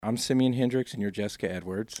I'm Simeon Hendricks, and you're Jessica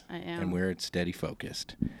Edwards. I am. And we're at Steady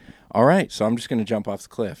Focused. All right, so I'm just going to jump off the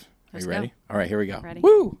cliff. Let's Are you ready? go. All right, here we go. Ready.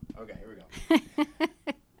 Woo! Okay, here we go.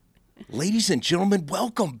 Ladies and gentlemen,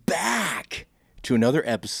 welcome back to another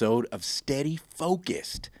episode of Steady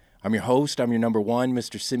Focused. I'm your host. I'm your number one,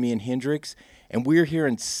 Mr. Simeon Hendricks, and we're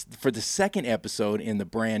here for the second episode in the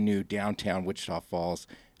brand new downtown Wichita Falls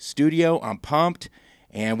studio. I'm pumped.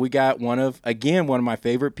 And we got one of my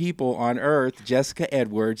favorite people on earth, Jessica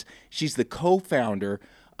Edwards. She's the co-founder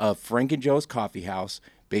of Frank and Joe's Coffee House,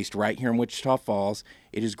 based right here in Wichita Falls.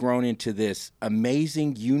 It has grown into this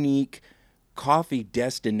amazing, unique coffee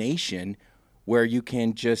destination where you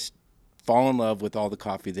can just fall in love with all the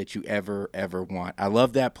coffee that you ever want. I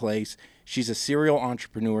love that place. She's a serial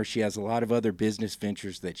entrepreneur. She has a lot of other business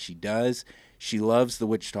ventures that she does. She loves the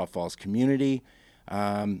Wichita Falls community.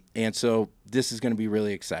 And so this is going to be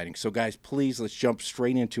really exciting. So guys, please, let's jump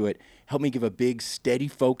straight into it. Help me give a big, steady,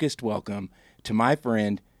 focused welcome to my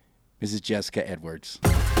friend, Mrs. Jessica Edwards.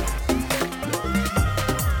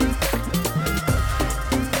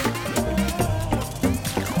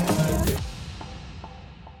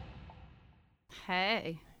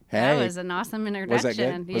 Hey. Hey. That was an awesome introduction. Was that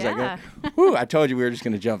good? Was yeah. that good? Woo, I told you we were just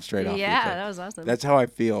going to jump straight off. Yeah, that was awesome. That's how I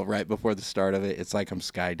feel right before the start of it. It's like I'm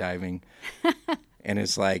skydiving. And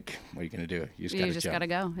it's like, what are you going to do? You just got to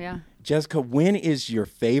go, yeah. Jessica, when is your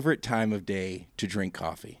favorite time of day to drink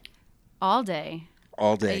coffee? All day.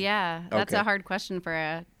 All day? Yeah, that's Okay. a hard question for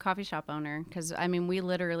a coffee shop owner because, I mean, we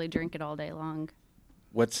literally drink it all day long.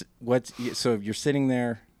 So you're sitting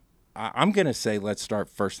there. I'm going to say let's start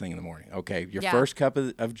first thing in the morning. Okay, your first cup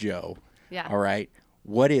of Joe. Yeah. All right.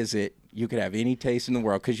 What is it? You could have any taste in the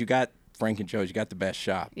world because you got Frank and Joe's. You got the best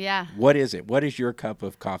shop. Yeah. What is it? What is your cup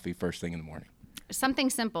of coffee first thing in the morning? Something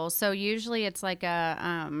simple. So usually it's like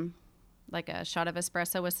a shot of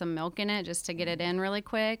espresso with some milk in it just to get it in really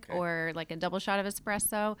quick, or like a double shot of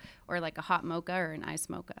espresso, or like a hot mocha or an iced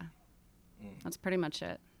mocha. That's pretty much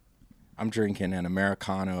it. I'm drinking an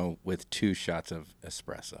Americano with 2 shots of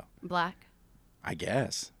espresso. Black? I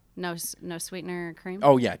guess. No sweetener or cream?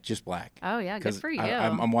 Oh, yeah, just black. Oh, yeah, good for you.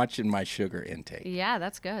 I'm watching my sugar intake. Yeah,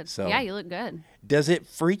 that's good. So, yeah, you look good. Does it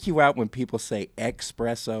freak you out when people say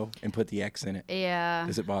espresso and put the X in it? Yeah.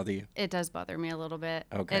 Does it bother you? It does bother me a little bit.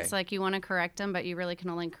 Okay. It's like you want to correct them, but you really can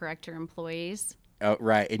only correct your employees. Oh,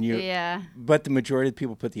 right. And Yeah. But the majority of the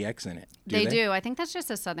people put the X in it. They do. I think that's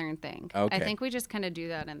just a Southern thing. Okay. I think we just kind of do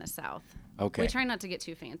that in the South. Okay. We try not to get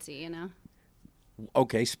too fancy, you know?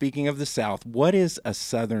 Okay, speaking of the South, what is a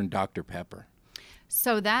Southern Dr. Pepper?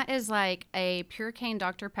 So that is like a pure cane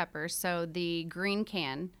Dr. Pepper. So the green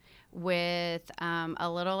can with a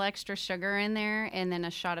little extra sugar in there and then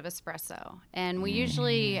a shot of espresso. And we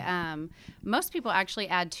usually, most people actually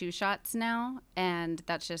add 2 shots now, and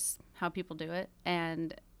that's just how people do it.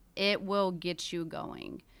 And it will get you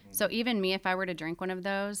going. So even me, if I were to drink one of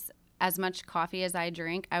those, as much coffee as I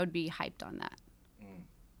drink, I would be hyped on that.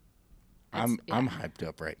 I'm hyped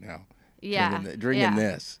up right now. Yeah. Drinking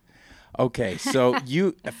this. Okay, so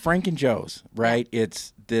Frank and Joe's, right? Yeah.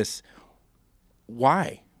 It's this.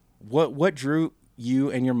 Why? What drew you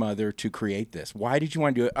and your mother to create this? Why did you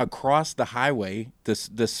want to do it across the highway?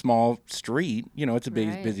 The small street, it's a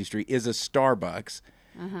big, busy street, is a Starbucks,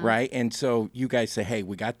 right? And so you guys say, hey,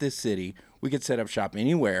 we got this city. We could set up shop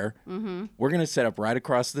anywhere. Mm-hmm. We're going to set up right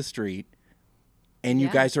across the street, and you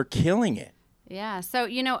guys are killing it. Yeah. So,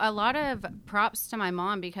 a lot of props to my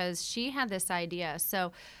mom because she had this idea.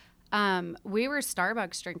 So, we were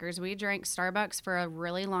Starbucks drinkers. We drank Starbucks for a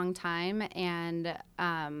really long time. And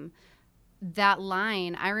that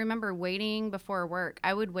line, I remember waiting before work.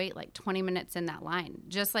 I would wait like 20 minutes in that line,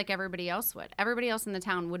 just like everybody else would. Everybody else in the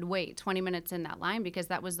town would wait 20 minutes in that line because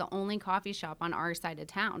that was the only coffee shop on our side of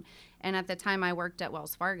town. And at the time, I worked at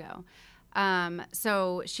Wells Fargo.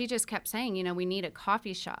 So she just kept saying, we need a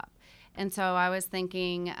coffee shop. And so I was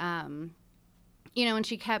thinking, and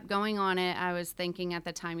she kept going on it. I was thinking at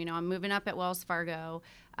the time, I'm moving up at Wells Fargo.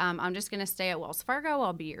 I'm just going to stay at Wells Fargo.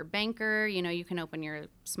 I'll be your banker. You can open your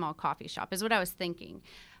small coffee shop is what I was thinking.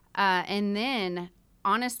 And then,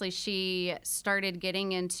 honestly, she started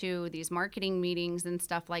getting into these marketing meetings and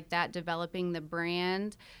stuff like that, developing the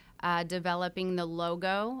brand, developing the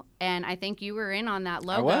logo. And I think you were in on that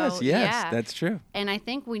logo. I was, yes, yeah. That's true. And I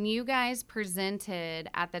think when you guys presented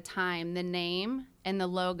at the time the name and the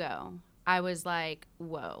logo, I was like,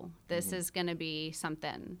 whoa, this is going to be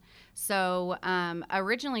something. So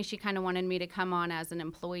originally she kind of wanted me to come on as an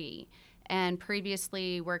employee. And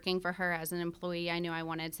previously working for her as an employee, I knew I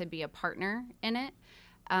wanted to be a partner in it.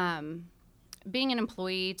 Being an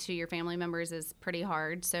employee to your family members is pretty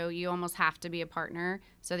hard, so you almost have to be a partner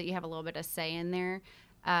so that you have a little bit of say in there.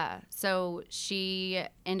 So she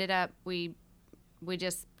ended up, we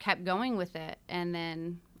just kept going with it. And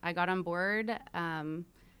then I got on board, and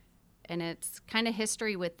it's kind of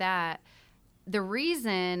history with that. The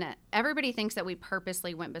reason everybody thinks that we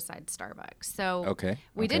purposely went beside Starbucks. So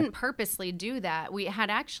we didn't purposely do that. We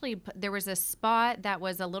had actually, there was a spot that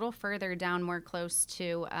was a little further down, more close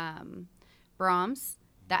to Brahms,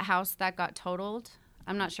 that house that got totaled.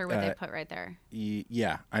 I'm not sure what they put right there.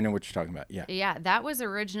 Yeah, I know what you're talking about. Yeah. Yeah, that was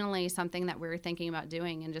originally something that we were thinking about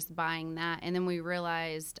doing and just buying that. And then we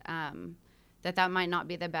realized that might not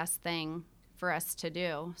be the best thing for us to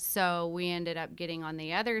do. So we ended up getting on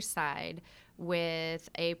the other side with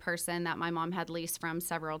a person that my mom had leased from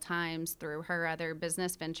several times through her other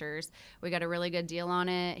business ventures. We got a really good deal on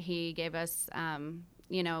it. He gave us, a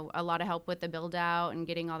lot of help with the build out and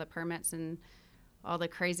getting all the permits and all the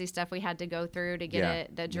crazy stuff we had to go through to get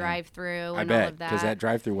it, the drive-through and all of that. Because that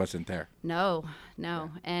drive-through wasn't there. No. Yeah.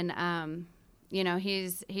 And,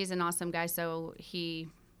 he's an awesome guy. So he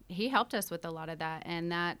helped us with a lot of that.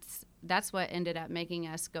 And that's what ended up making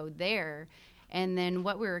us go there. And then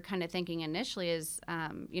what we were kind of thinking initially is,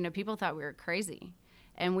 people thought we were crazy.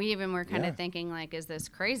 And we even were kind of thinking, like, is this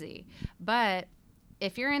crazy? But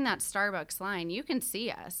if you're in that Starbucks line, you can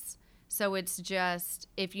see us. So it's just,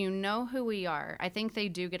 if you know who we are, I think they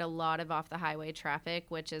do get a lot of off the highway traffic,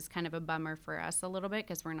 which is kind of a bummer for us a little bit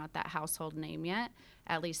because we're not that household name yet,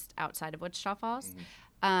 at least outside of Wichita Falls.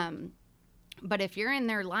 Mm-hmm. But if you're in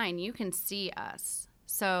their line, you can see us.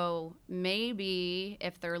 So maybe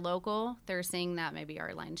if they're local, they're seeing that maybe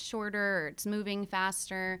our line's shorter or it's moving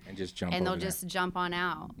faster. And just jump and they'll just jump on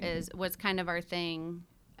out was kind of our thing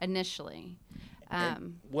initially.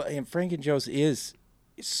 And Frank and Joe's is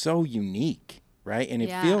so unique, right? And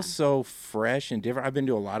it feels so fresh and different. I've been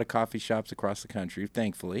to a lot of coffee shops across the country,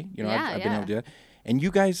 thankfully. I've been able to do that. And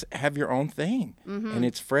you guys have your own thing. Mm-hmm. And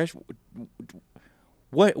it's fresh.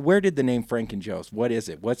 Where did the name Frank and Joe's? What is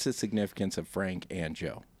it? What's the significance of Frank and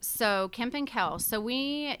Joe? So Kemp and Kel. So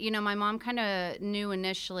we, my mom kind of knew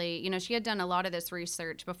initially, she had done a lot of this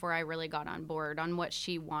research before I really got on board on what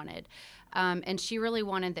she wanted. And she really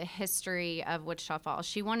wanted the history of Wichita Falls.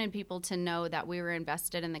 She wanted people to know that we were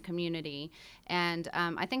invested in the community. And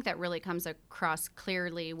I think that really comes across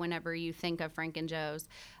clearly whenever you think of Frank and Joe's.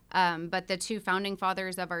 But the two founding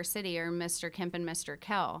fathers of our city are Mr. Kemp and Mr.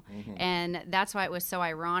 Kel. Mm-hmm. And that's why it was so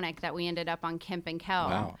ironic that we ended up on Kemp and Kel.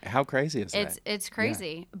 Wow. How crazy is that? It's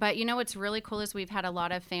crazy. Yeah. But what's really cool is we've had a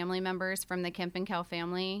lot of family members from the Kemp and Kel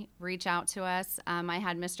family reach out to us. I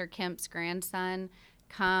had Mr. Kemp's grandson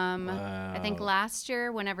come, I think last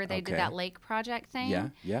year whenever they did that lake project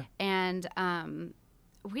thing. Yeah. And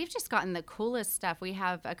we've just gotten the coolest stuff. We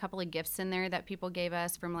have a couple of gifts in there that people gave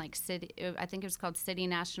us from City. I think it was called City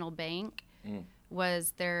National Bank.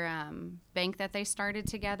 Was their bank that they started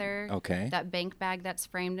together. Okay. That bank bag that's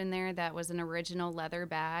framed in there, that was an original leather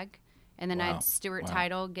bag. And then I had Stuart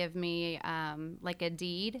Title give me a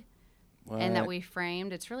deed. What? And that we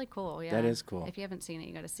framed. It's really cool. Yeah, that is cool. If you haven't seen it,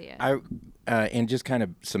 you got to see it. And just kind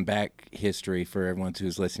of some back history for everyone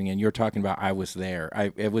who's listening. And you're talking about I was there.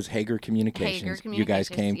 It was Hager Communications. You guys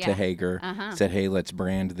came to Hager, said, "Hey, let's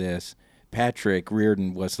brand this." Patrick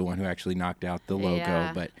Reardon was the one who actually knocked out the logo.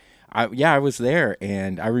 Yeah. But I was there,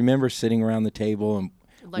 and I remember sitting around the table and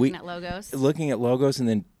looking at logos, and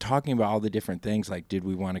then talking about all the different things. Like, did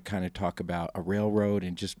we want to kind of talk about a railroad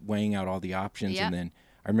and just weighing out all the options, and then.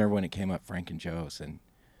 I remember when it came up, Frank and Joe's, and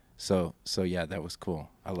so yeah, that was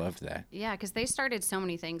cool. I loved that. Yeah, because they started so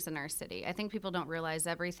many things in our city. I think people don't realize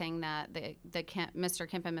everything that Mr.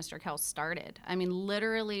 Kemp and Mr. Kel started. I mean,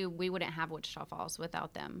 literally, we wouldn't have Wichita Falls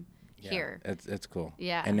without them here. That's cool.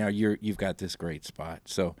 Yeah. And now you've got this great spot.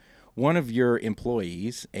 So one of your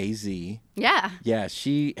employees, AZ. Yeah,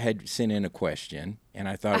 she had sent in a question, and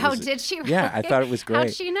I thought did she really? Yeah, I thought it was great.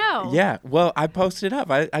 How'd she know? Yeah, well, I posted up.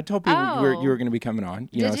 I told people you were going to be coming on,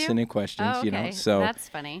 send in questions, So that's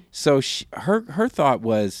funny. So her thought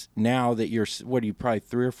was, now that you're, what are you, probably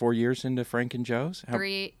 3 or 4 years into Frank and Joe's?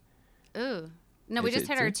 3. Ooh. No, we just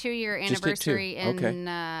had our 2-year anniversary in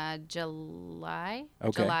July.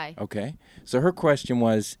 July. Okay. So her question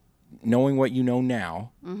was, knowing what you know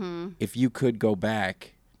now, if you could go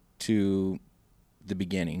back to the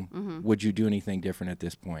beginning, would you do anything different at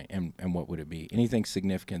this point? And what would it be? Anything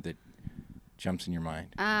significant that jumps in your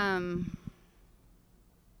mind? I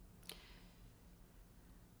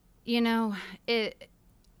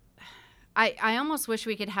almost wish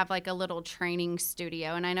we could have a little training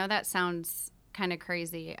studio. And I know that sounds kind of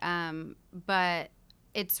crazy, but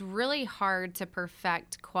it's really hard to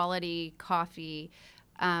perfect quality coffee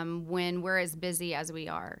when we're as busy as we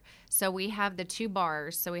are. So we have the 2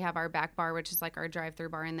 bars. So we have our back bar, which is like our drive-through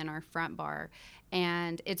bar, and then our front bar.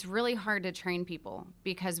 And it's really hard to train people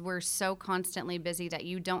because we're so constantly busy that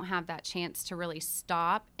you don't have that chance to really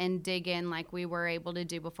stop and dig in like we were able to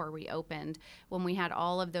do before we opened, when we had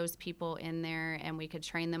all of those people in there and we could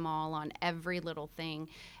train them all on every little thing.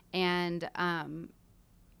 And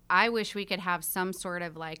I wish we could have some sort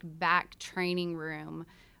of like back training room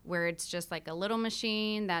where it's just like a little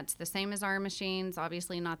machine that's the same as our machines,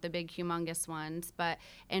 obviously not the big humongous ones,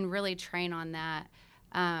 and really train on that.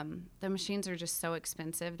 The machines are just so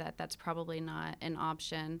expensive that that's probably not an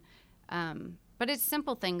option. But it's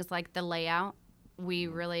simple things like the layout. We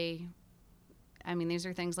really, I mean, these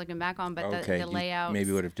are things looking back on, but the layout.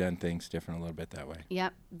 Maybe would have done things different a little bit that way.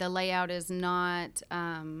 Yep. The layout is not,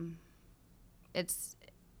 it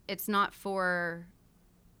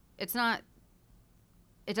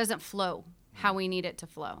doesn't flow how we need it to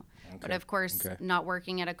flow. Okay. But of course, not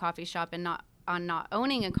working at a coffee shop and not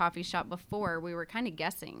owning a coffee shop before, we were kind of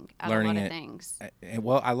guessing at Learning a lot of things.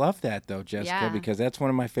 Well, I love that though, Jessica, because that's one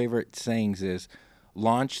of my favorite sayings is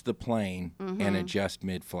launch the plane and adjust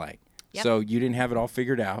mid-flight. Yep. So you didn't have it all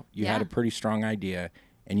figured out. You had a pretty strong idea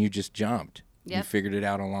and you just jumped. Yep. You figured it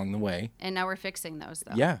out along the way. And now we're fixing those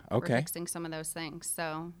though. Yeah, okay. We're fixing some of those things.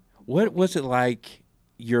 So what was it like?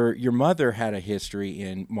 Your mother had a history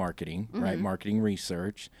in marketing, right? Marketing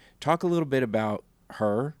research. Talk a little bit about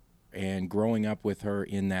her and growing up with her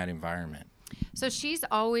in that environment. So she's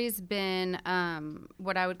always been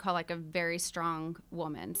what I would call like a very strong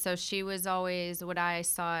woman. So she was always what I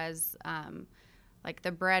saw as like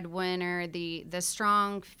the breadwinner, the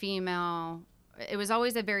strong female. It was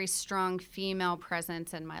always a very strong female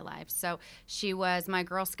presence in my life. So she was my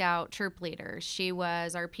Girl Scout troop leader. She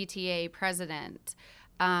was our PTA president.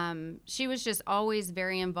 She was just always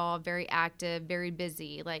very involved, very active, very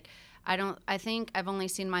busy. Like, I think I've only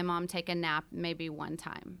seen my mom take a nap maybe one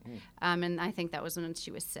time. And I think that was when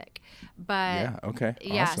she was sick. But yeah, okay.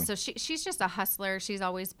 Yeah, awesome. So she's just a hustler. She's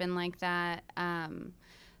always been like that.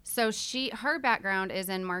 So her background is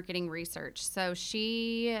in marketing research. So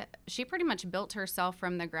she pretty much built herself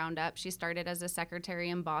from the ground up. She started as a secretary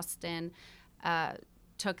in Boston,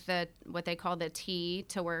 took what they call the T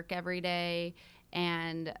to work every day,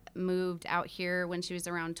 and moved out here when she was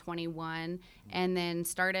around 21, and then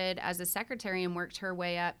started as a secretary and worked her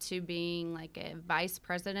way up to being like a vice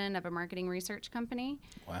president of a marketing research company.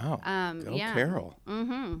 Wow. Go Carol.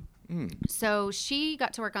 So she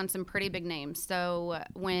got to work on some pretty big names. So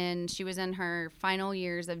when she was in her final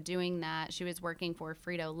years of doing that, she was working for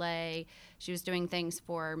Frito-Lay. She was doing things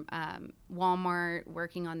for Walmart,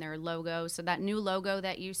 working on their logo. So that new logo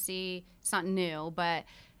that you see, it's not new, but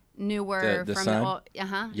newer the from sun?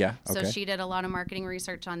 Yeah. Okay. So she did a lot of marketing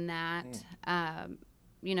research on that.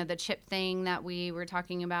 The chip thing that we were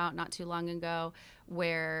talking about not too long ago,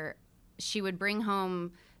 where she would bring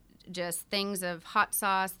home just things of hot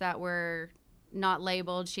sauce that were not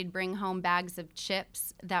labeled. She'd bring home bags of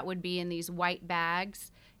chips that would be in these white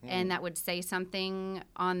bags, and that would say something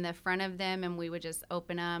on the front of them, and we would just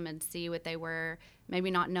open them and see what they were,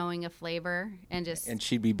 maybe not knowing a flavor, and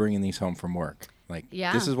she'd be bringing these home from work. Like,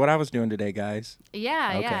 this is what I was doing today, guys.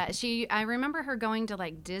 Yeah. I remember her going to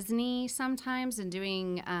like Disney sometimes and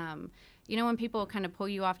doing, when people kind of pull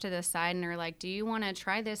you off to the side and are like, do you want to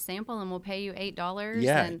try this sample and we'll pay you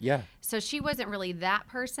 $8? Yeah. So she wasn't really that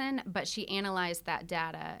person, but she analyzed that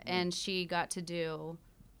data and she got to do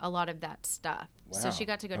a lot of that stuff. Wow. So she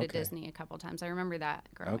got to go to Disney a couple times. I remember that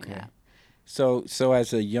growing up. So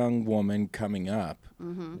as a young woman coming up,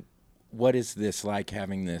 what is this like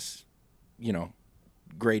having this,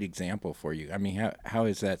 great example for you? I mean, how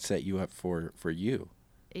has that set you up for you?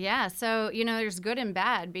 Yeah, so, there's good and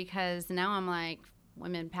bad because now I'm like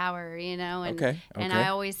women power, and I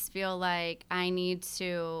always feel like I need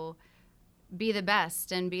to be the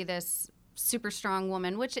best and be this super strong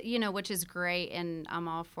woman, which is great, and I'm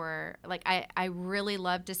all for, like, I really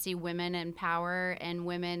love to see women in power and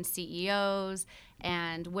women CEOs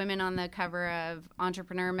and women on the cover of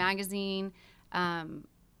Entrepreneur magazine.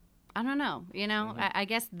 I don't know, I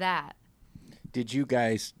guess that. Did you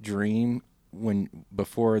guys dream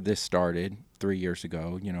before this started 3 years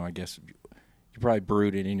ago? I guess you probably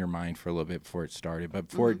brewed it in your mind for a little bit before it started, but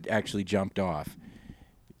before it actually jumped off,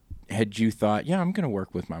 had you thought, I'm going to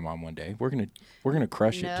work with my mom one day. We're going to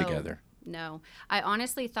crush it together? No. I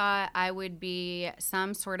honestly thought I would be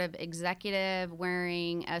some sort of executive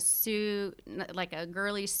wearing a suit, like a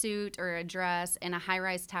girly suit or a dress, in a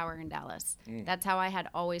high-rise tower in Dallas. That's how I had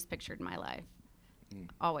always pictured my life.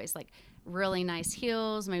 Always. Like really nice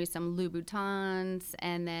heels, maybe some Louboutins,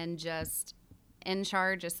 and then just in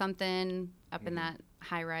charge of something up in that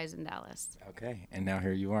high rise in Dallas. Okay. And now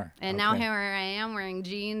here you are. And now here I am wearing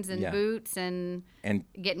jeans and boots and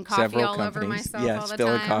getting coffee several all over myself all the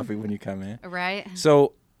spilling time. coffee when you come in. Right.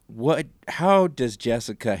 So how does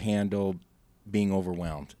Jessica handle being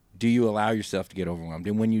overwhelmed? Do you allow yourself to get overwhelmed?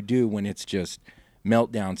 And when you do, when it's just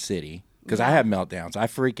meltdown city, because I have meltdowns, I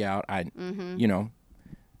freak out. You know,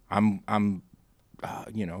 I'm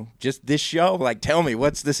you know, just this show, like, tell me,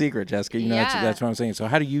 what's the secret, Jessica? You know, that's what I'm saying. So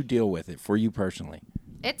how do you deal with it for you personally?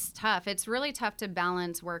 It's tough. It's really tough to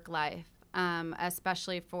balance work life,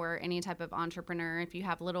 especially for any type of entrepreneur. If you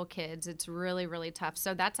have little kids, it's really, really tough.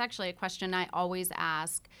 So that's actually a question I always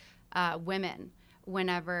ask women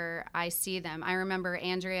whenever I see them. I remember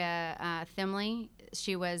Andrea Thimley.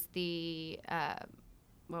 She was the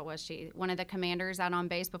what was she? One of the commanders out on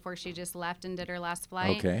base before she just left and did her last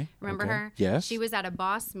flight. Okay. Remember her? Yes. She was at a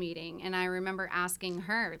boss meeting, and I remember asking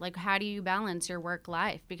her, like, how do you balance your work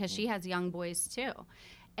life? Because she has young boys too.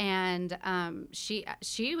 And she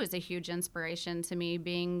was a huge inspiration to me,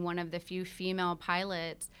 being one of the few female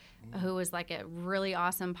pilots who was like a really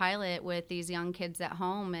awesome pilot with these young kids at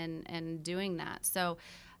home and doing that. So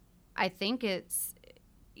I think it's,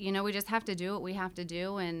 you know, we just have to do what we have to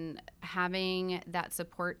do, and having that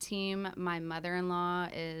support team. My mother-in-law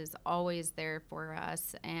is always there for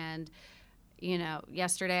us, and, you know,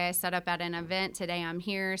 yesterday I set up at an event, today I'm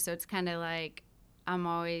here, so it's kind of like I'm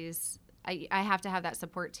always, I have to have that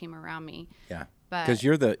support team around me. Yeah, because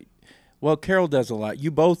well, Carol does a lot.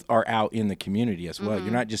 You both are out in the community as well. Mm-hmm.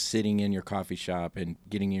 You're not just sitting in your coffee shop and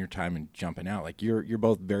getting in your time and jumping out. Like, you're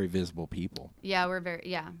both very visible people. Yeah, we're very,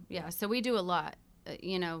 yeah. So we do a lot.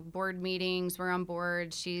 You know, board meetings, we're on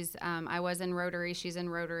board. She's, I was in Rotary, she's in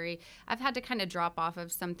Rotary. I've had to kind of drop off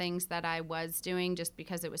of some things that I was doing just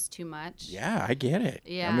because it was too much. Yeah, I get it.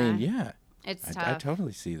 Yeah. I mean, yeah. It's I tough.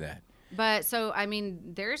 totally see that. But so, I mean,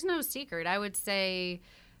 there's no secret. I would say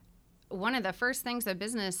one of the first things a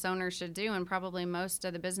business owner should do, and probably most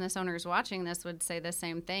of the business owners watching this would say the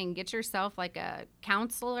same thing, get yourself like a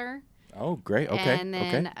counselor. Oh, great. Okay. And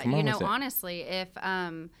then, okay. Come on you know, with it. honestly,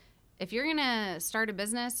 if you're going to start a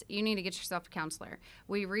business, you need to get yourself a counselor.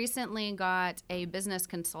 We recently got a business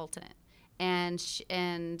consultant, and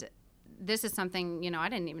this is something, you know, I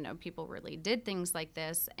didn't even know people really did things like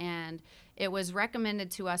this, and it was recommended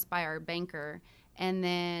to us by our banker, and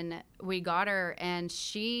then we got her, and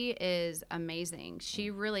she is amazing. She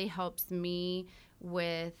really helps me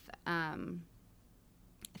with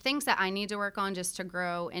things that I need to work on just to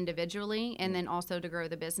grow individually and then also to grow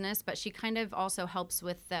the business. But she kind of also helps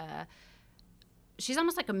with she's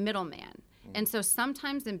almost like a middleman. And so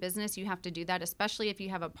sometimes in business you have to do that, especially if you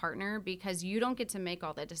have a partner, because you don't get to make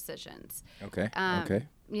all the decisions. Okay. Okay.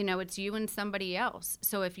 You know, it's you and somebody else.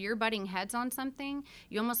 So if you're butting heads on something,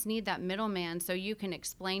 you almost need that middleman so you can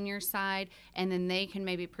explain your side, and then they can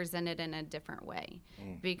maybe present it in a different way.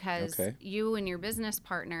 Because you and your business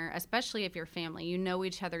partner, especially if you're family, you know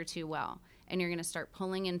each other too well, and you're going to start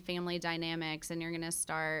pulling in family dynamics, and you're going to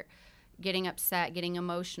start getting upset, getting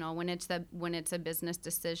emotional when it's a business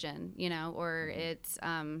decision, you know, or it's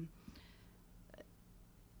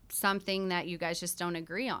something that you guys just don't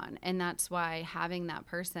agree on. And that's why having that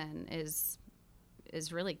person is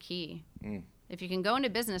really key. If you can go into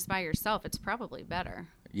business by yourself, it's probably better.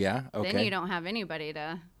 Yeah. Okay. Then you don't have anybody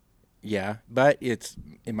to. Yeah, but it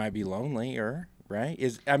might be lonely, right?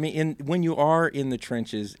 When you are in the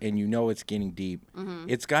trenches and you know it's getting deep,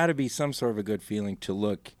 it's got to be some sort of a good feeling to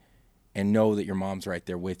look and know that your mom's right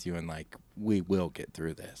there with you and like, we will get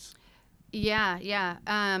through this. Yeah.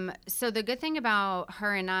 So the good thing about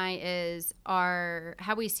her and I is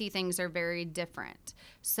how we see things are very different.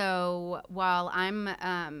 So while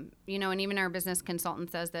I'm, you know, and even our business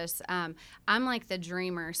consultant says this, I'm like the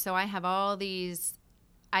dreamer. So I have all these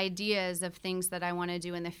ideas of things that I want to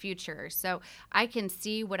do in the future. So I can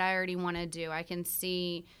see what I already want to do. I can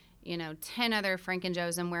see, you know, 10 other Frank and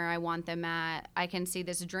Joe's and where I want them at. I can see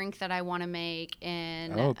this drink that I want to make.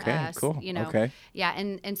 And cool. You know, okay. Yeah.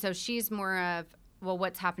 And so she's more of, well,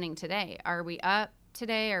 what's happening today? Are we up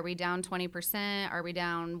today? Are we down 20%? Are we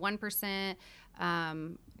down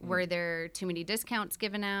 1%? Were there too many discounts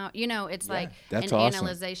given out? You know, it's like an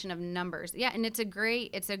analyzation of numbers. Yeah. And it's a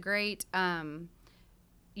great,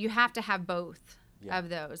 you have to have both of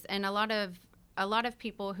those. And a lot of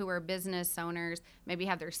people who are business owners maybe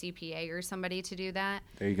have their CPA or somebody to do that.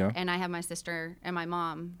 There you go. And I have my sister and my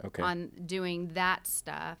mom on doing that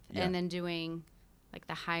stuff, and then doing like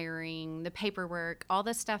the hiring, the paperwork, all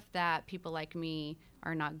the stuff that people like me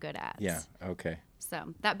are not good at. Yeah. Okay.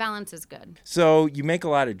 So that balance is good. So you make a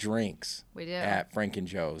lot of drinks. We do. At Frank and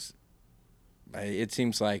Joe's. It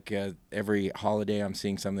seems like every holiday I'm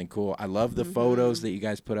seeing something cool. I love the photos that you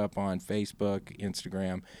guys put up on Facebook,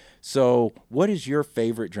 Instagram. So what is your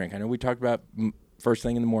favorite drink? I know we talked about first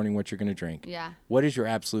thing in the morning what you're going to drink. Yeah. What is your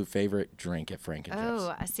absolute favorite drink at Frank and Joe's?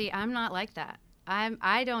 Oh, see, I'm not like that.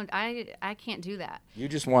 I can't do that. You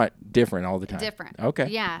just want different all the time. Different. Okay.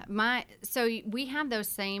 Yeah. So we have those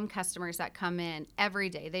same customers that come in every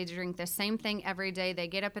day. They drink the same thing every day. They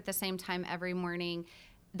get up at the same time every morning.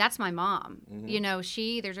 That's my mom. You know,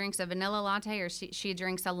 she either drinks a vanilla latte or she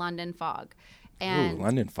drinks a London Fog. And Ooh,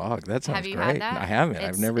 London Fog. That sounds have you great. had that? I haven't.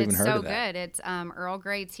 I've never even heard of that. It's so good. It's Earl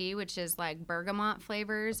Grey tea, which is like bergamot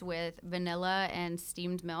flavors with vanilla and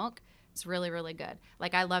steamed milk. It's really, really good.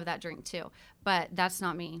 Like, I love that drink too. But that's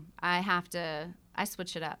not me. I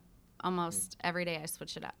switch it up. Almost every day I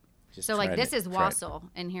switch it up. So, like, this is wassail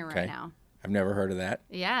in here right now. I've never heard of that.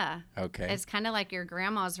 Yeah. Okay. It's kind of like your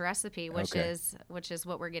grandma's recipe, which is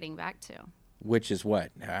what we're getting back to. Which is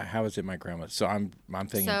what? How is it my grandma? So I'm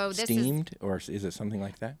thinking steamed, or is it something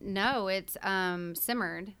like that? No, it's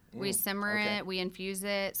simmered. We simmer it, we infuse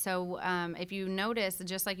it. So if you notice,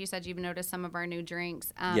 just like you said, you've noticed some of our new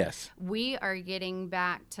drinks. Yes. We are getting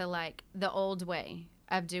back to like the old way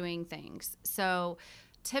of doing things. So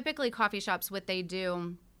typically coffee shops, what they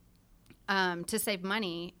do to save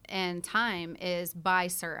money and time is buy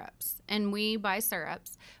syrups. And we buy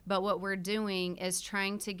syrups, but what we're doing is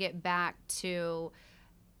trying to get back to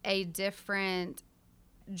a different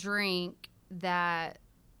drink that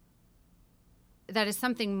is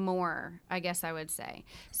something more, I guess I would say.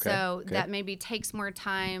 So that maybe takes more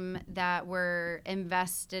time, that we're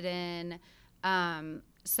invested in.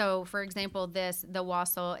 So, for example, the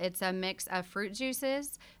wassail, it's a mix of fruit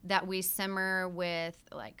juices that we simmer with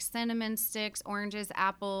like cinnamon sticks, oranges,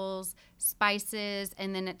 apples, spices,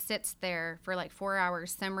 and then it sits there for like 4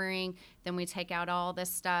 hours simmering. Then we take out all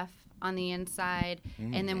this stuff on the inside,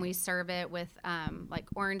 and then we serve it with like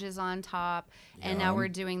oranges on top. And now we're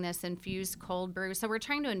doing this infused cold brew. So we're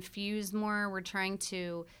trying to infuse more. We're trying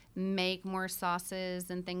to make more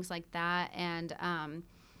sauces and things like that. And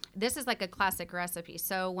this is like a classic recipe.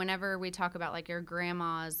 So whenever we talk about like your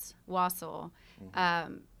grandma's wassail,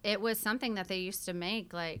 it was something that they used to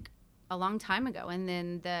make like a long time ago. And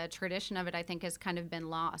then the tradition of it, I think, has kind of been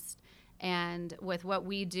lost. And with what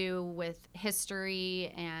we do with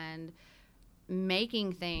history and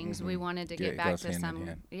making things, we wanted to get back to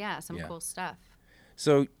some cool stuff.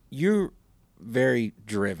 So you're very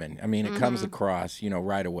driven. I mean, it comes across,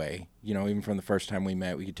 right away. Even from the first time we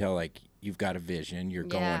met, we could tell like you've got a vision, you're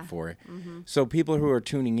going for it. So people who are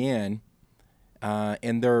tuning in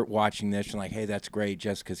and they're watching this and like, hey, that's great.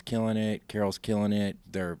 Jessica's killing it. Carol's killing it.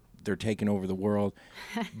 They're taking over the world.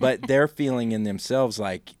 But they're feeling in themselves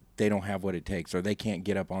like they don't have what it takes, or they can't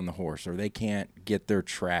get up on the horse, or they can't get their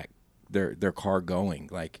car going.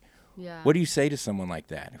 Like, what do you say to someone like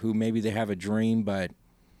that who maybe they have a dream, but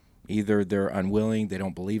either they're unwilling, they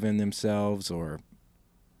don't believe in themselves, or,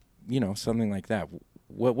 something like that?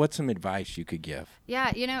 What's some advice you could give?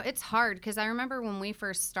 Yeah, it's hard because I remember when we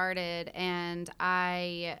first started and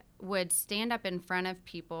I would stand up in front of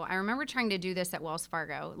people. I remember trying to do this at Wells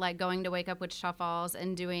Fargo, like going to Wake Up Wichita Falls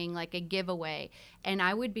and doing like a giveaway. And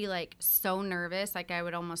I would be like so nervous, like I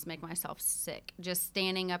would almost make myself sick just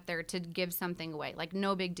standing up there to give something away. Like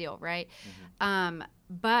no big deal, right?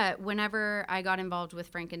 But whenever I got involved with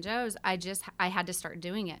Frank and Joe's, I had to start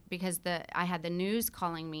doing it because I had the news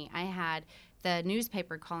calling me. I had the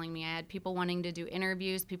newspaper calling me. I had people wanting to do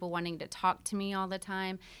interviews, people wanting to talk to me all the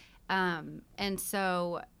time. And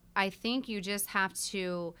so I think you just have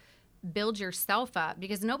to build yourself up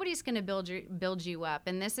because nobody's going to build you up.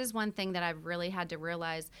 And this is one thing that I've really had to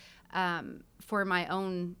realize for my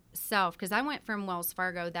own self, because I went from Wells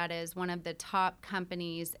Fargo, that is one of the top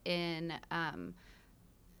companies in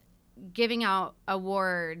giving out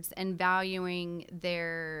awards and valuing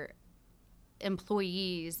their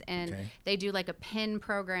employees, and they do like a pin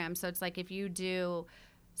program. So it's like if you do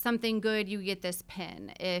something good, you get this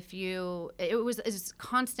pin. It was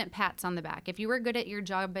constant pats on the back. If you were good at your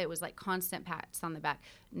job, it was like constant pats on the back.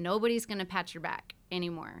 Nobody's going to pat your back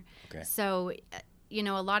anymore. So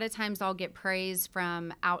a lot of times I'll get praise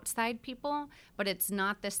from outside people, but it's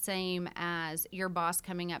not the same as your boss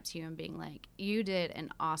coming up to you and being like, you did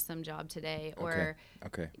an awesome job today, or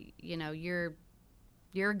you're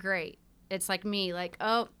great. It's like me, like,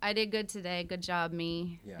 oh, I did good today. Good job,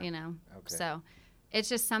 me. So it's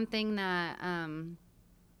just something that I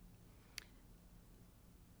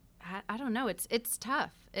don't know. It's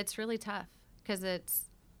tough. It's really tough because it's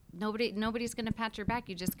nobody's gonna pat your back.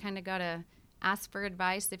 You just kind of gotta ask for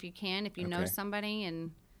advice if you can, if you know somebody,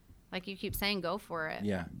 and like you keep saying, go for it.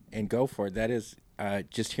 Yeah, and go for it. That is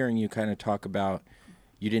just hearing you kind of talk about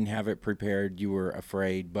you didn't have it prepared, you were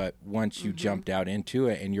afraid, but once you jumped out into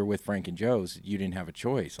it and you're with Frank and Joe's, you didn't have a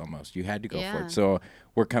choice almost. You had to go for it. So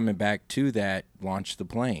we're coming back to that, launch the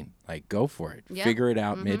plane. Like, go for it. Yep. Figure it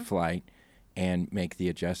out mid-flight and make the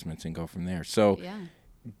adjustments and go from there. So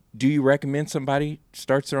do you recommend somebody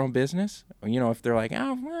starts their own business? You know, if they're like,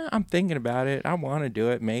 oh, well, I'm thinking about it, I want to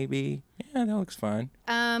do it, maybe. Yeah, that looks fun.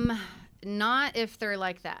 Not if they're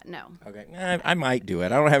like that, no. Okay, I might do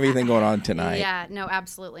it. I don't have anything going on tonight. Yeah, no,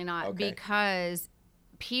 absolutely not. Okay. Because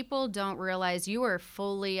people don't realize you are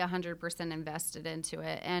fully 100% invested into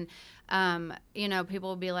it. And, you know, people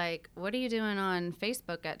will be like, what are you doing on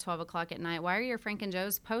Facebook at 12 o'clock at night? Why are your Frank and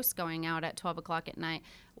Joe's posts going out at 12 o'clock at night?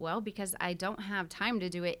 Well, because I don't have time to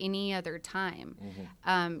do it any other time.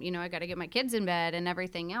 You know, I got to get my kids in bed and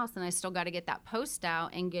everything else, and I still got to get that post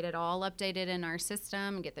out and get it all updated in our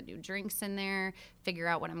system, and get the new drinks in there, figure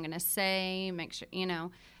out what I'm going to say, make sure, you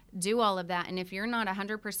know, do all of that. And if you're not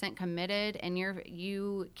 100% committed and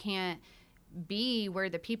you can't be where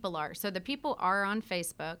the people are. So the people are on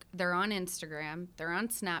Facebook, they're on Instagram, they're on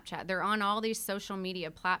Snapchat, they're on all these social media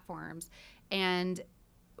platforms, and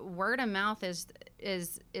word of mouth is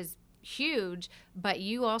huge, but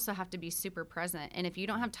you also have to be super present. And if you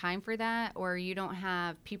don't have time for that, or you don't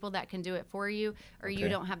have people that can do it for you, or you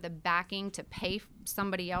don't have the backing to pay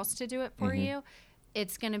somebody else to do it for you,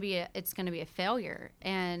 it's going to be a failure.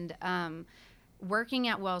 And working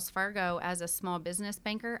at Wells Fargo as a small business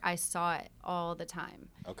banker, I saw it all the time.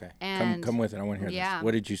 Okay. And come with it. I want to hear this.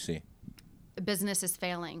 What did you see? Business is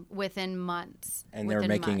failing within months. And they're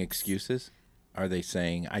making excuses? Are they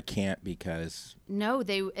saying, I can't because? No,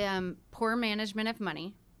 they poor management of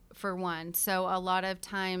money, for one. So a lot of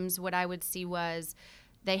times what I would see was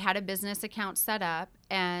they had a business account set up,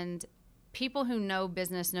 and people who know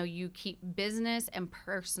business know you keep business and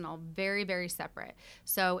personal very, very separate.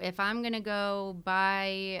 So if I'm going to go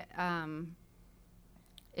buy,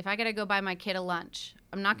 if I got to go buy my kid a lunch,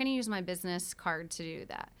 I'm not going to use my business card to do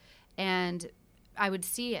that. And I would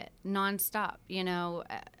see it nonstop, you know,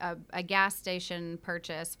 a gas station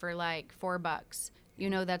purchase for like $4. You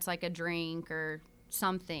know, that's like a drink or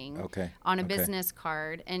something on a business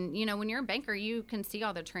card. And, you know, when you're a banker, you can see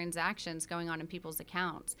all the transactions going on in people's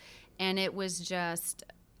accounts. And it was just,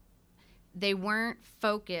 they weren't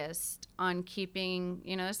focused on keeping,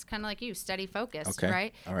 you know, it's kind of like you, steady focused,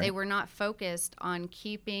 right? All right? They were not focused on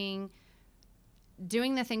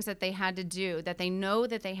doing the things that they had to do, that they know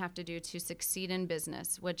that they have to do to succeed in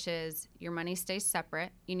business, which is your money stays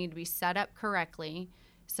separate. You need to be set up correctly.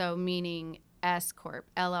 So meaning S Corp,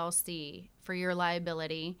 LLC for your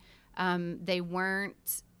liability. They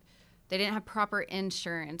didn't have proper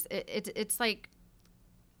insurance. It's like,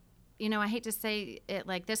 you know, I hate to say it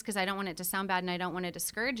like this because I don't want it to sound bad and I don't want to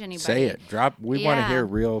discourage anybody. Say it. We want to hear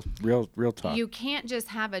real talk. You can't just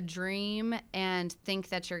have a dream and think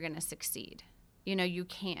that you're going to succeed. You know, you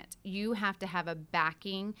can't. You have to have a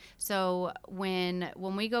backing. So when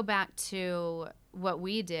we go back to what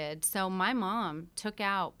we did, so my mom took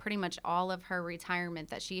out pretty much all of her retirement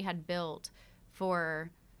that she had built for,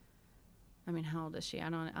 I mean, how old is she? I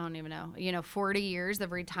don't even know. You know, 40 years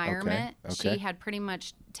of retirement. Okay. She had pretty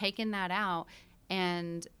much taken that out,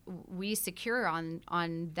 and we secure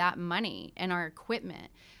on that money and our equipment.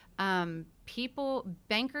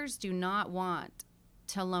 Bankers do not want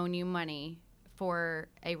to loan you money for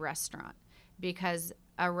a restaurant, because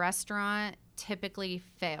a restaurant typically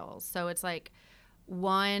fails. So it's like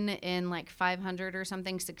 1 in like 500 or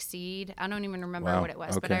something succeed. I don't even remember what it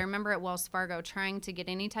was, but I remember at Wells Fargo trying to get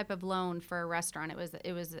any type of loan for a restaurant.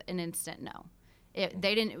 It was an instant no.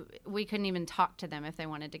 We couldn't even talk to them if they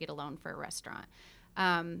wanted to get a loan for a restaurant.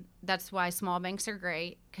 That's why small banks are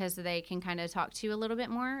great, because they can kind of talk to you a little bit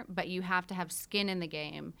more, but you have to have skin in the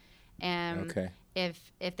game. And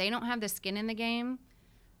if they don't have the skin in the game,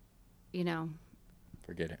 you know,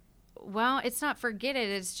 forget it. Well, it's not forget it.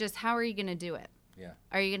 It's just, how are you going to do it? Yeah.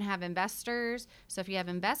 Are you going to have investors? So if you have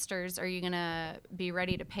investors, are you going to be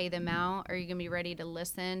ready to pay them out? Are you going to be ready to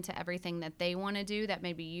listen to everything that they want to do that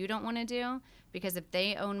maybe you don't want to do? Because if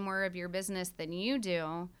they own more of your business than you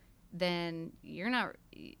do, then you're not,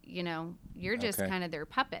 you know, you're just kind of their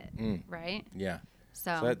puppet, right? Yeah.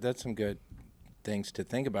 So that's some good things to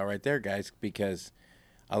think about right there, guys, because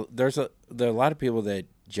there are a lot of people that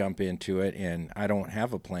jump into it and I don't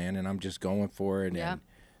have a plan and I'm just going for it. Yeah. And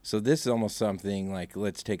so this is almost something like,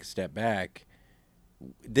 let's take a step back.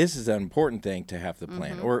 This is an important thing to have the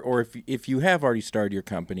plan. Or if you have already started your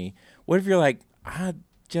company, what if you're like,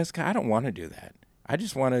 Jessica, I don't want to do that. I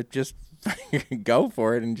just want to just go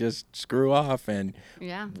for it and just screw off. And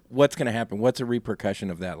what's going to happen? What's a repercussion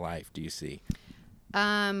of that life, do you see?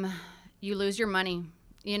 You lose your money.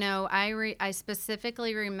 You know, I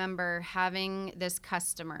specifically remember having this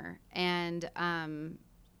customer, and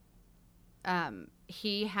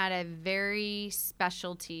he had a very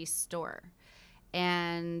specialty store.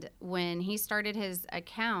 And when he started his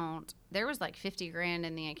account, there was like 50 grand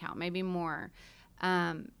in the account, maybe more.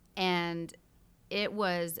 And it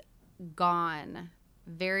was gone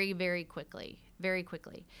very, very quickly, very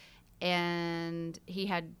quickly. And he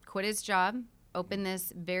had quit his job, opened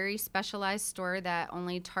this very specialized store that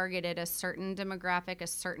only targeted a certain demographic, a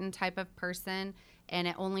certain type of person, and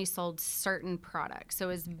it only sold certain products. So it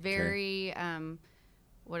was very,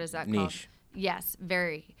 what is that niche called? Yes,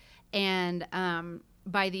 very. And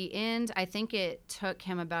by the end, I think it took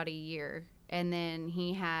him about a year. And then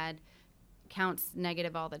he had counts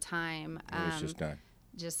negative all the time. It was just done.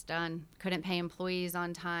 Just done. Couldn't pay employees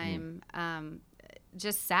on time.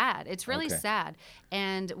 Just sad. It's really sad.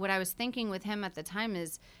 And what I was thinking with him at the time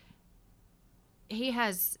is he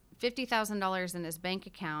has $50,000 in his bank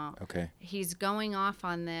account. Okay. He's going off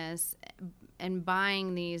on this and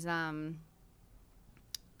buying these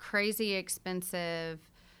crazy expensive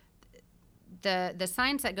the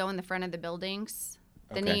signs that go in the front of the buildings,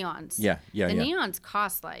 the neons. Yeah. The neons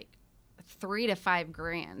cost like $3 to $5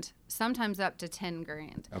 grand, sometimes up to 10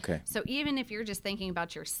 grand. Okay. So even if you're just thinking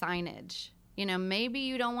about your signage, you know, maybe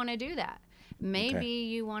you don't want to do that. Maybe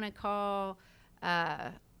you want to call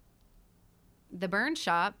the burn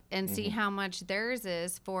shop and see how much theirs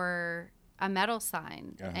is for a metal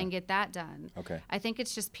sign and get that done. Okay. I think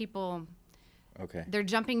it's just people. Okay. They're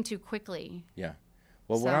jumping too quickly. Yeah.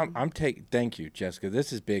 Well, what thank you, Jessica.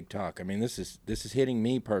 This is big talk. I mean, this is hitting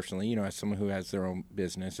me personally, you know, as someone who has their own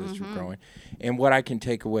business as you're growing. And what I can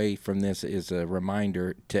take away from this is a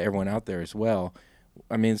reminder to everyone out there as well.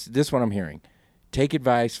 I mean, this is what I'm hearing. Take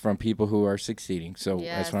advice from people who are succeeding. So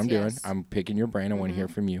that's what I'm doing. I'm picking your brain. I want to hear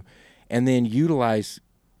from you. And then utilize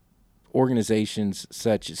organizations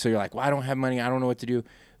so you're like, well, I don't have money. I don't know what to do.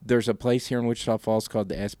 There's a place here in Wichita Falls called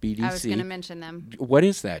the SBDC. I was going to mention them. What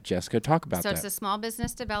is that, Jessica? Talk about that. So it's a small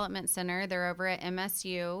business development center. They're over at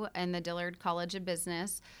MSU and the Dillard College of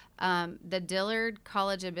Business. The Dillard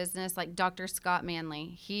College of Business, like Dr. Scott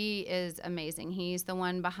Manley, he is amazing. He's the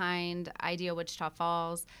one behind Idea Wichita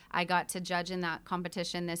Falls. I got to judge in that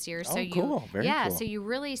competition this year. So cool. Very cool. So you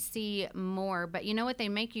really see more. But you know what they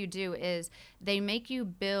make you do is they make you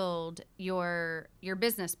build your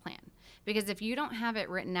business plan. Because if you don't have it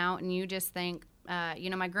written out and you just think,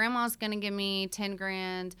 you know, my grandma's going to give me 10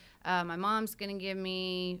 grand, my mom's going to give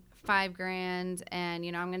me 5 grand, and,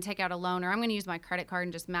 you know, I'm going to take out a loan or I'm going to use my credit card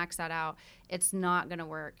and just max that out, it's not going to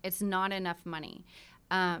work. It's not enough money.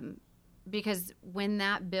 Because when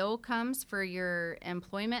that bill comes for your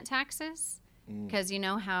employment taxes, because you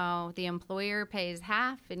know how the employer pays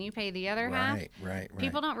half and you pay the other half? Right.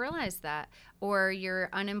 People don't realize that. Or your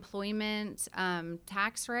unemployment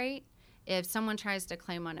tax rate. If someone tries to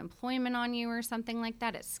claim unemployment on you or something like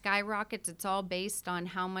that, it skyrockets. It's all based on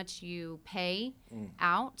how much you pay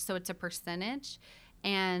out, so it's a percentage.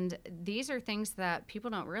 And these are things that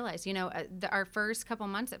people don't realize. You know, our first couple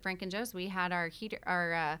months at Frank and Joe's, we had our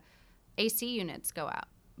AC units go out,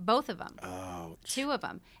 both of them, 2 of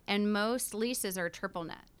them, and most leases are triple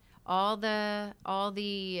net. All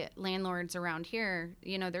the landlords around here,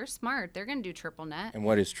 you know, they're smart. They're going to do triple net. And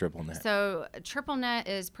what is triple net? So triple net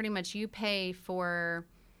is pretty much you're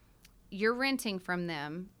renting from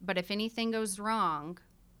them, but if anything goes wrong,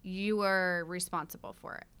 you are responsible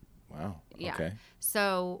for it. Wow. Yeah. Okay.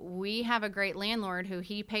 So we have a great landlord who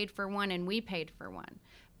he paid for one and we paid for one.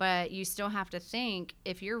 But you still have to think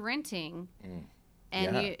if you're renting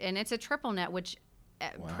and it's a triple net, which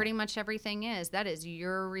pretty much everything that is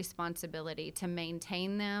your responsibility to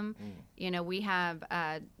maintain them. You know, we have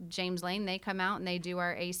James Lane, they come out and they do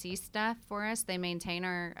our AC stuff for us. They maintain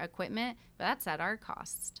our equipment, but that's at our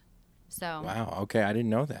cost. So wow, okay, I didn't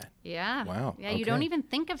know that. Yeah. Wow. Yeah, okay. you don't even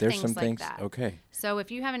think of There's things some like things, that. Okay. So if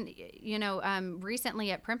you haven't, you know, recently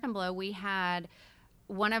at Primp and Blow, we had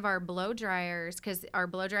one of our blow dryers, because our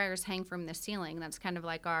blow dryers hang from the ceiling. That's kind of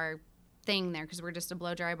like our thing there, because we're just a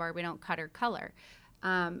blow dry bar. We don't cut or color.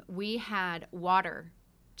 We had water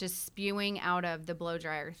just spewing out of the blow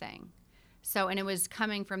dryer thing. So, and it was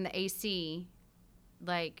coming from the AC,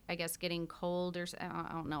 like, I guess getting cold or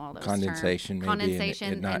I don't know all those condensation, terms. maybe,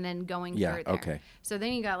 Condensation and then going through there. Okay. So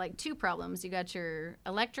then you got like 2 problems. You got your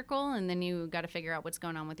electrical, and then you got to figure out what's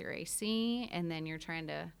going on with your AC, and then you're trying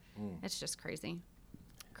to, it's just crazy.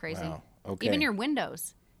 Crazy. Wow. Okay. Even your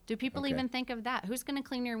windows. Do people even think of that? Who's going to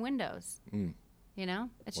clean your windows?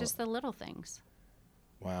 It's just the little things.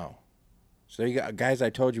 Wow. So you guys, I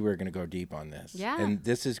told you we were going to go deep on this. Yeah. And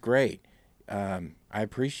this is great. I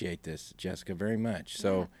appreciate this, Jessica, very much.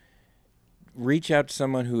 So reach out to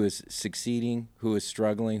someone who is succeeding, who is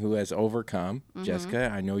struggling, who has overcome.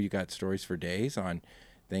 Jessica, I know you got stories for days on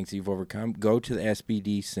things you've overcome. Go to the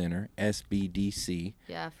SBD Center, SBDC.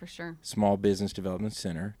 Yeah, for sure. Small Business Development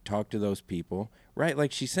Center. Talk to those people. Right,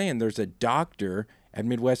 like she's saying, there's a doctor at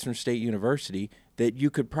Midwestern State University that you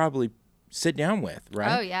could probably sit down with,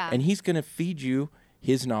 right? Oh, yeah. And he's going to feed you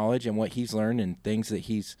his knowledge and what he's learned and things that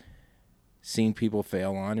he's seen people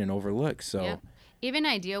fail on and overlook. So, yep. Even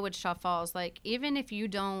Ideal Wichita Falls, like even if you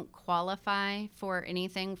don't qualify for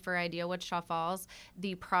anything for Ideal Wichita Falls,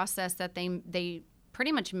 the process that they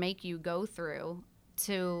pretty much make you go through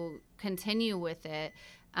to continue with it,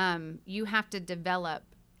 you have to develop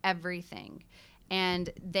everything. And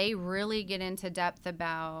they really get into depth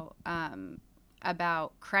about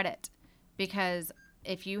credit, because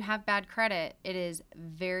if you have bad credit, it is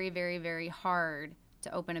very, very, very hard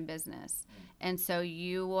to open a business. And so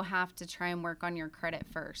you will have to try and work on your credit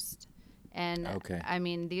first. And I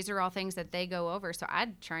mean, these are all things that they go over. So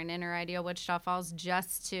I'd try and enter Ideal Wichita Falls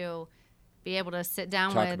just to be able to sit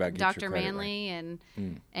down with Dr. Manley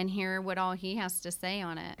and hear what all he has to say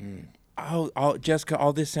on it. Oh, Jessica,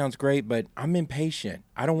 all this sounds great, but I'm impatient.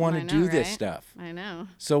 I don't want to do this stuff. I know.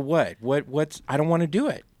 So what's I don't want to do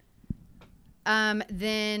it.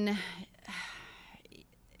 Then,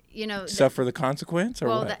 suffer the consequence, or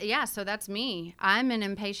what? So that's me. I'm an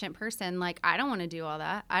impatient person. Like, I don't want to do all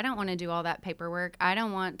that. I don't want to do all that paperwork. I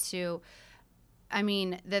don't want to. I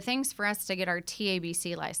mean, the things for us to get our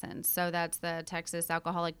TABC license, so that's the Texas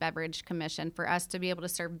Alcoholic Beverage Commission, for us to be able to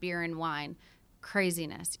serve beer and wine,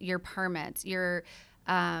 craziness, your permits,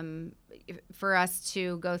 for us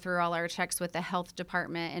to go through all our checks with the health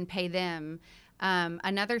department and pay them.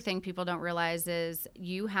 Another thing people don't realize is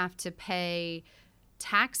you have to pay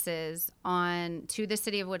taxes to the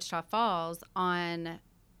city of Wichita Falls on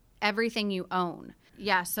everything you own.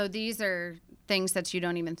 Yeah, so these are things that you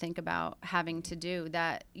don't even think about having to do,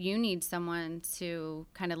 that you need someone to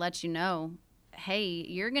kind of let you know, hey,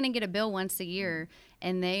 you're going to get a bill once a year,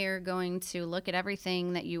 and they are going to look at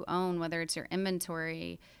everything that you own, whether it's your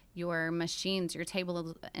inventory, your machines, your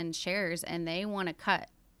tables and chairs, and they want a cut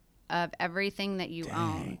of everything that you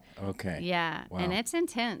own. Okay. Yeah, wow. And it's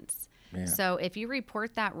intense. Yeah. So if you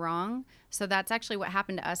report that wrong, so that's actually what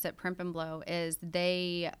happened to us at Primp and Blow, is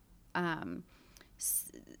they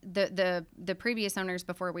the previous owners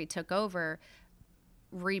before we took over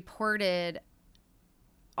reported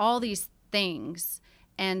all these things,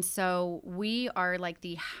 and so we are like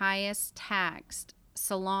the highest taxed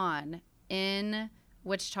salon in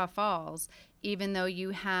Wichita Falls, even though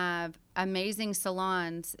you have amazing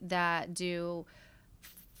salons that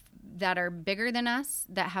are bigger than us,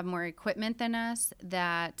 that have more equipment than us,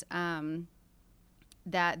 that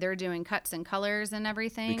they're doing cuts and colors and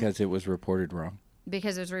everything. Because it was reported wrong.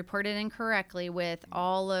 Because it was reported incorrectly with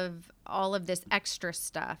all of this extra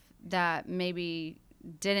stuff that maybe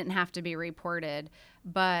didn't have to be reported,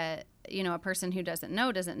 but a person who doesn't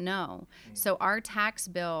know. So our tax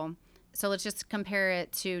bill, so let's just compare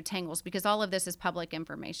it to Tangle's, because all of this is public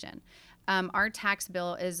information. Our tax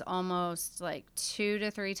bill is almost like 2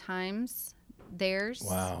 to 3 times theirs.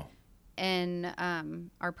 Wow. And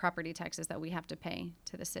our property taxes that we have to pay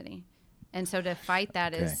to the city. And so to fight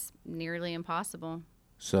that is nearly impossible.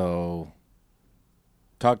 So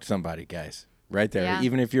talk to somebody, guys, right there. Yeah.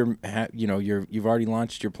 Even if you've already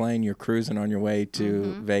launched your plane, you're cruising on your way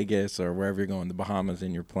to Vegas or wherever you're going, the Bahamas,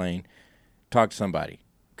 in your plane, talk to somebody.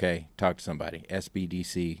 Okay, talk to somebody.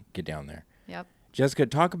 SBDC, get down there. Yep. Jessica,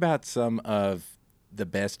 talk about some of the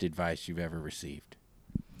best advice you've ever received.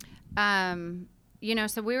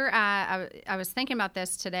 So we were I was thinking about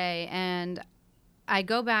this today, and I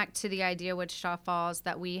go back to the idea Wichita Falls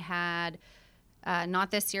that we had, not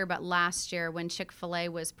this year, but last year when Chick-fil-A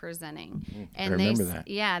was presenting. And I remember that.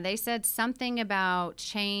 Yeah, they said something about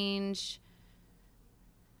change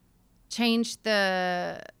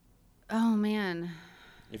the, oh man.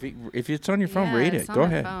 If it's on your phone, read it. Go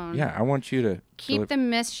ahead. Phone. Yeah, I want you to keep the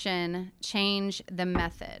mission, change the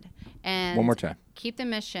method. And one more time. Keep the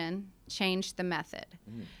mission, change the method.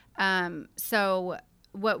 So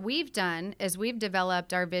what we've done is we've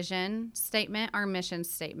developed our vision statement, our mission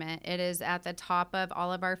statement. It is at the top of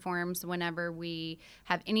all of our forms whenever we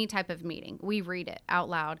have any type of meeting. We read it out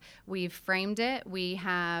loud. We've framed it. We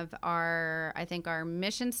have our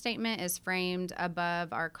mission statement is framed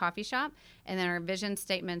above our coffee shop, and then our vision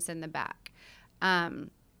statement's in the back.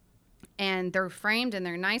 And they're framed and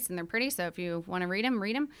they're nice and they're pretty. So if you want to read them,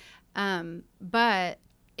 read them. But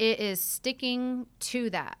it is sticking to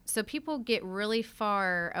that. So people get really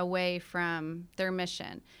far away from their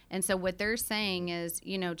mission. And so what they're saying is,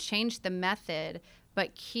 change the method,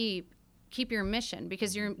 but keep your mission,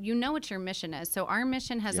 because you know what your mission is. So our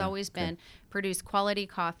mission has always been produce quality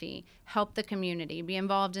coffee, help the community, be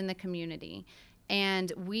involved in the community.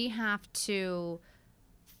 And we have to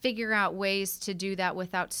figure out ways to do that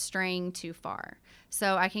without straying too far.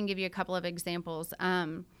 So I can give you a couple of examples.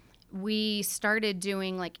 We started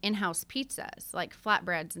doing like in-house pizzas, like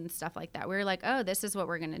flatbreads and stuff like that. We were like, oh, this is what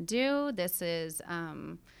we're going to do. This is,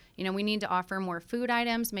 we need to offer more food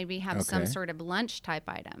items, maybe have some sort of lunch type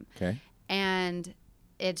item. Okay. And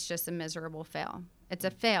it's just a miserable fail. It's a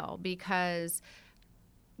fail because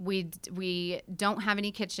we don't have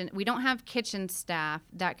any kitchen. We don't have kitchen staff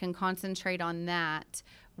that can concentrate on that.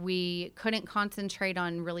 We couldn't concentrate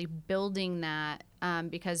on really building that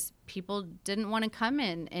because people didn't want to come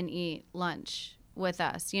in and eat lunch with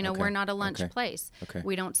us. We're not a lunch place. Okay.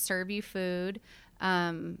 We don't serve you food.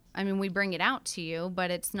 We bring it out to you, but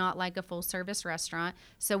it's not like a full service restaurant.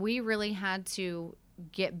 So we really had to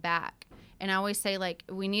get back. And I always say, like,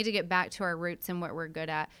 we need to get back to our roots and what we're good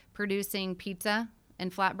at. Producing pizza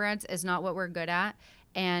and flatbreads is not what we're good at.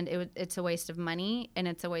 And it's a waste of money and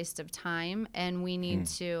it's a waste of time. And we need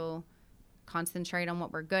to concentrate on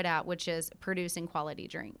what we're good at, which is producing quality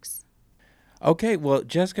drinks. Okay. Well,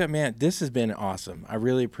 Jessica, man, this has been awesome. I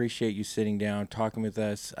really appreciate you sitting down, talking with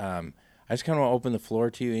us. I just kind of want to open the floor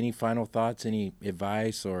to you. Any final thoughts, any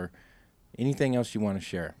advice, or anything else you want to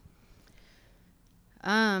share?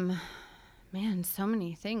 Man, so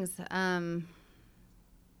many things. I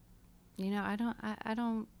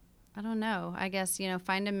don't know. I guess,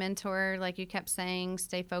 find a mentor, like you kept saying,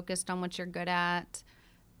 stay focused on what you're good at.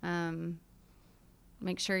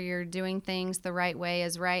 Make sure you're doing things the right way,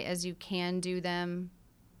 as right as you can do them.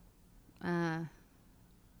 I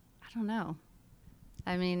don't know.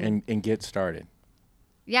 And get started.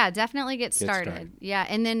 Yeah, definitely get started. Yeah.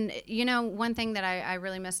 And then, one thing that I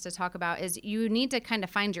really missed to talk about is you need to kind of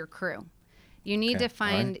find your crew. You need to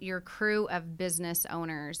find your crew of business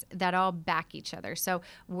owners that all back each other. So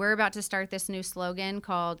we're about to start this new slogan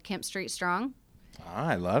called Kemp Street Strong.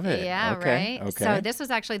 I love it. Yeah, right? Okay. So this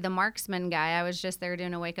was actually the Marksman guy. I was just there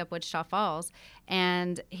doing a Wake Up Wichita Falls.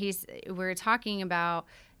 And we were talking about,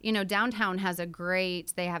 downtown has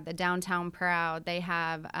they have the Downtown Proud. They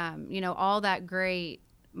have, all that great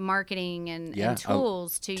marketing and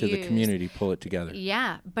tools to use. To the community, pull it together.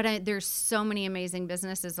 Yeah, but there's so many amazing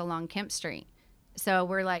businesses along Kemp Street. So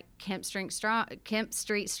we're like Kemp Street Strong.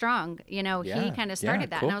 He kind of started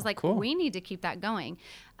that, and I was like, we need to keep that going.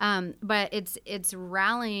 But it's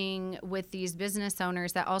rallying with these business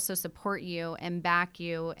owners that also support you and back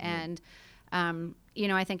you. And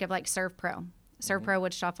I think of like Serve Pro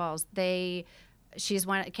Wichita Falls.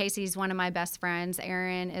 Casey's one of my best friends.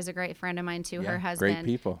 Erin is a great friend of mine too. Her husband. Great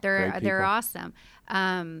people. They're awesome.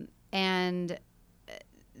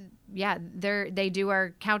 They do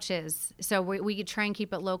our couches. So we try and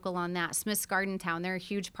keep it local on that. Smith's Garden Town, they're a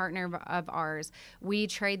huge partner of ours. We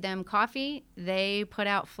trade them coffee. They put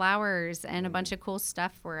out flowers and a bunch of cool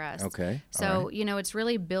stuff for us. Okay. So, it's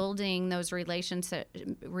really building those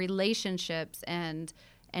relationships and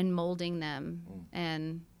molding them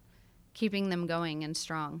and keeping them going and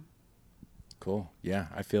strong. Cool. Yeah,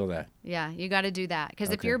 I feel that. Yeah, you got to do that. Because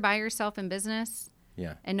if you're by yourself in business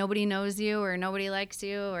and nobody knows you or nobody likes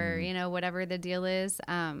you or, whatever the deal is.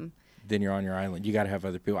 Then you're on your island. You got to have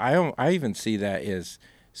other people. I even see that as,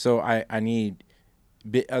 so I need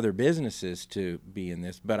other businesses to be in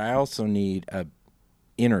this, but I also need a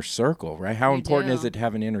inner circle, right? How important is it to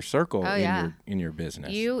have an inner circle in your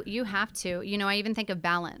business? You have to. I even think of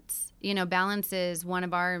balance. Balance is one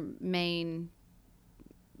of our main.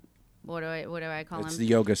 What do I call them? It's the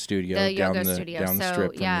yoga studio. Down the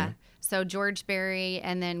strip from you. So George Berry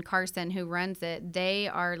and then Carson, who runs it, they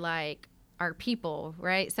are like our people,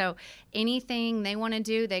 right? So anything they want to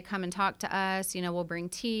do, they come and talk to us. We'll bring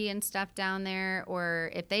tea and stuff down there, or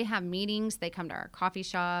if they have meetings, they come to our coffee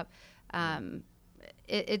shop.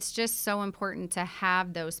 It's just so important to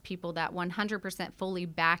have those people that 100% fully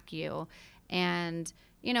back you. And,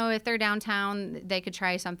 if they're downtown, they could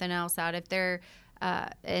try something else out. If they're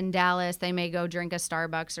in Dallas, they may go drink a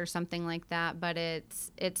Starbucks or something like that. But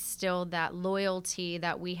it's still that loyalty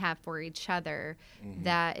that we have for each other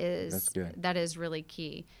that is really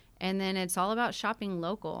key. And then it's all about shopping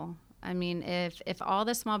local. If all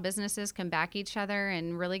the small businesses can back each other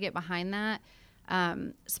and really get behind that,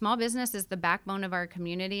 small business is the backbone of our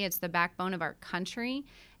community. It's the backbone of our country.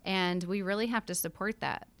 And we really have to support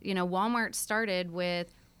that. Walmart started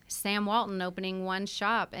with Sam Walton opening one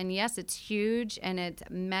shop. And yes, it's huge and it's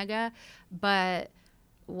mega, but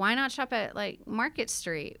why not shop at like Market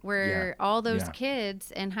Street where all those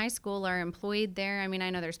kids in high school are employed there? I mean, I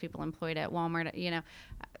know there's people employed at Walmart, you know,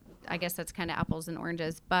 I guess that's kind of apples and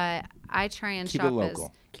oranges, but I try and Keep shop it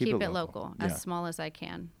local. Keep it local, as small as I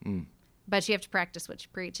can. But you have to practice what you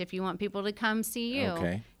preach. If you want people to come see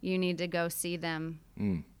you, you need to go see them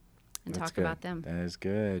and talk about them. That is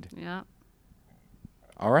good. Yeah.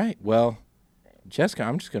 All right. Well, Jessica,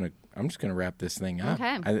 I'm just gonna wrap this thing up.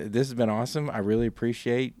 Okay. This has been awesome. I really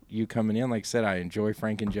appreciate you coming in. Like I said, I enjoy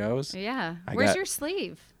Frank and Joe's. Yeah. Where's your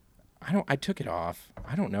sleeve? I took it off.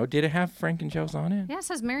 I don't know. Did it have Frank and Joe's on it? Yeah, it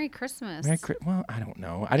says Merry Christmas. Well, I don't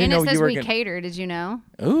know. I didn't know you were. And it says we cater. Did you know?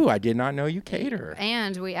 Ooh, I did not know you cater.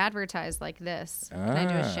 And we advertise like this. Can I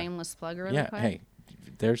do a shameless plug really quick? Hey,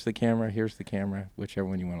 there's the camera. Here's the camera. Whichever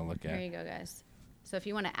one you want to look at. There you go, guys. So if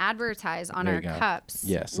you want to advertise on our cups,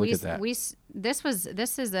 yes, look at that.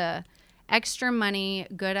 This is a extra money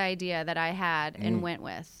good idea that I had and went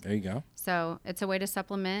with. There you go. So it's a way to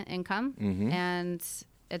supplement income and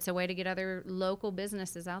it's a way to get other local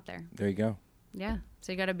businesses out there. There you go. Yeah.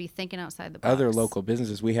 So you got to be thinking outside the box. Other local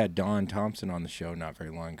businesses. We had Dawn Thompson on the show not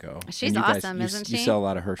very long ago. She's awesome, isn't she? You sell a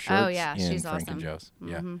lot of her shirts. Oh, yeah. She's Frank awesome. And Joe's.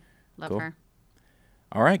 Yeah. Love her.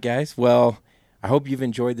 All right, guys. Well, I hope you've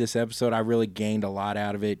enjoyed this episode. I really gained a lot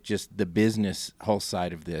out of it, just the business whole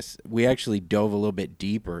side of this. We actually dove a little bit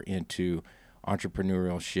deeper into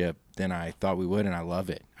entrepreneurship than I thought we would, and I love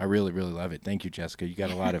it. I really, really love it. Thank you, Jessica. You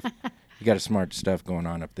got a lot of you got a smart stuff going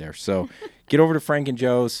on up there. So get over to Frank and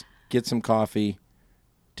Joe's, get some coffee,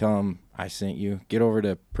 tell them I sent you. Get over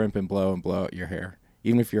to Primp and blow out your hair.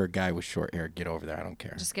 Even if you're a guy with short hair, get over there. I don't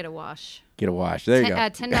care. Just get a wash. Get a wash. There you go.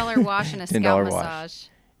 $10 wash and a scalp massage.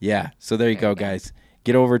 Yeah. So there you go, guys.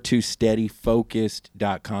 Get over to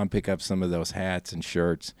steadyfocused.com. Pick up some of those hats and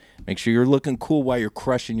shirts. Make sure you're looking cool while you're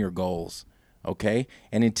crushing your goals. Okay?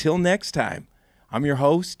 And until next time, I'm your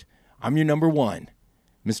host. I'm your number one,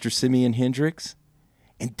 Mr. Simeon Hendricks.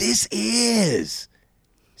 And this is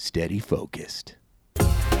Steady Focused.